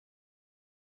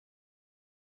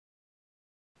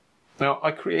Now,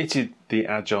 I created the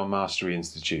Agile Mastery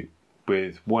Institute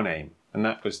with one aim, and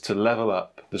that was to level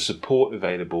up the support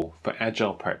available for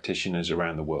Agile practitioners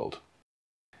around the world.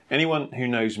 Anyone who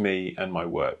knows me and my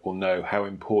work will know how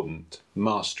important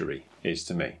mastery is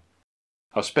to me.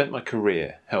 I've spent my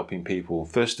career helping people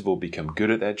first of all become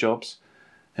good at their jobs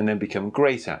and then become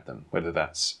great at them, whether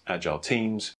that's Agile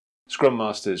teams, Scrum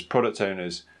Masters, product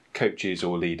owners, coaches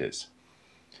or leaders.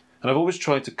 And I've always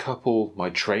tried to couple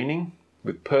my training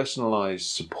with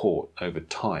personalised support over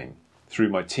time through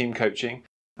my team coaching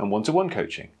and one-to-one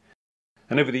coaching.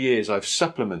 And over the years I've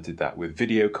supplemented that with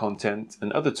video content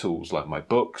and other tools like my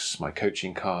books, my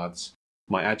coaching cards,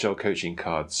 my Agile Coaching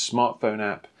Cards smartphone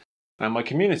app and my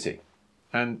community.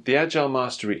 And the Agile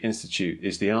Mastery Institute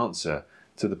is the answer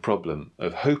to the problem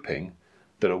of hoping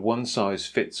that a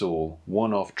one-size-fits-all,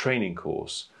 one-off training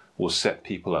course will set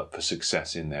people up for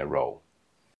success in their role.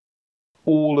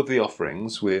 All of the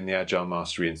offerings within the Agile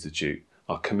Mastery Institute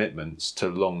are commitments to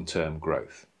long-term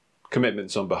growth.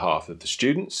 Commitments on behalf of the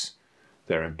students,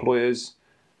 their employers,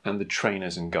 and the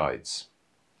trainers and guides.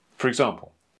 For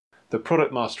example, the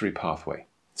Product Mastery Pathway.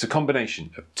 It's a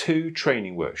combination of 2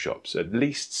 training workshops at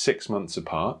least 6 months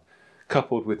apart,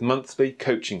 coupled with monthly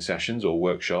coaching sessions or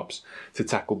workshops to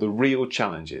tackle the real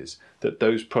challenges that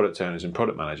those product owners and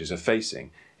product managers are facing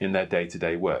in their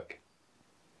day-to-day work.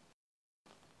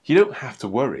 You don't have to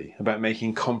worry about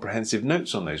making comprehensive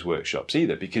notes on those workshops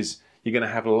either, because you're going to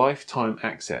have lifetime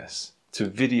access to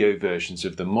video versions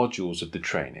of the modules of the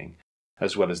training,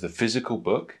 as well as the physical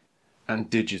book and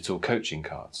digital coaching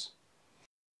cards.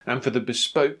 And for the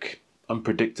bespoke,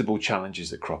 unpredictable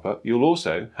challenges that crop up, you'll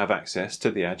also have access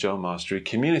to the Agile Mastery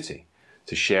community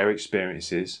to share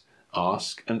experiences,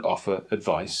 ask and offer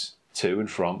advice to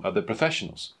and from other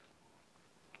professionals.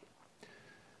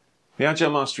 The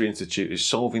Agile Mastery Institute is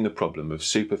solving the problem of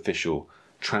superficial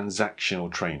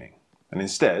transactional training and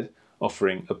instead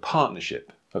offering a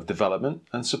partnership of development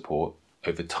and support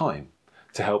over time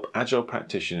to help Agile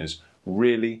practitioners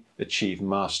really achieve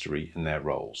mastery in their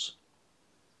roles.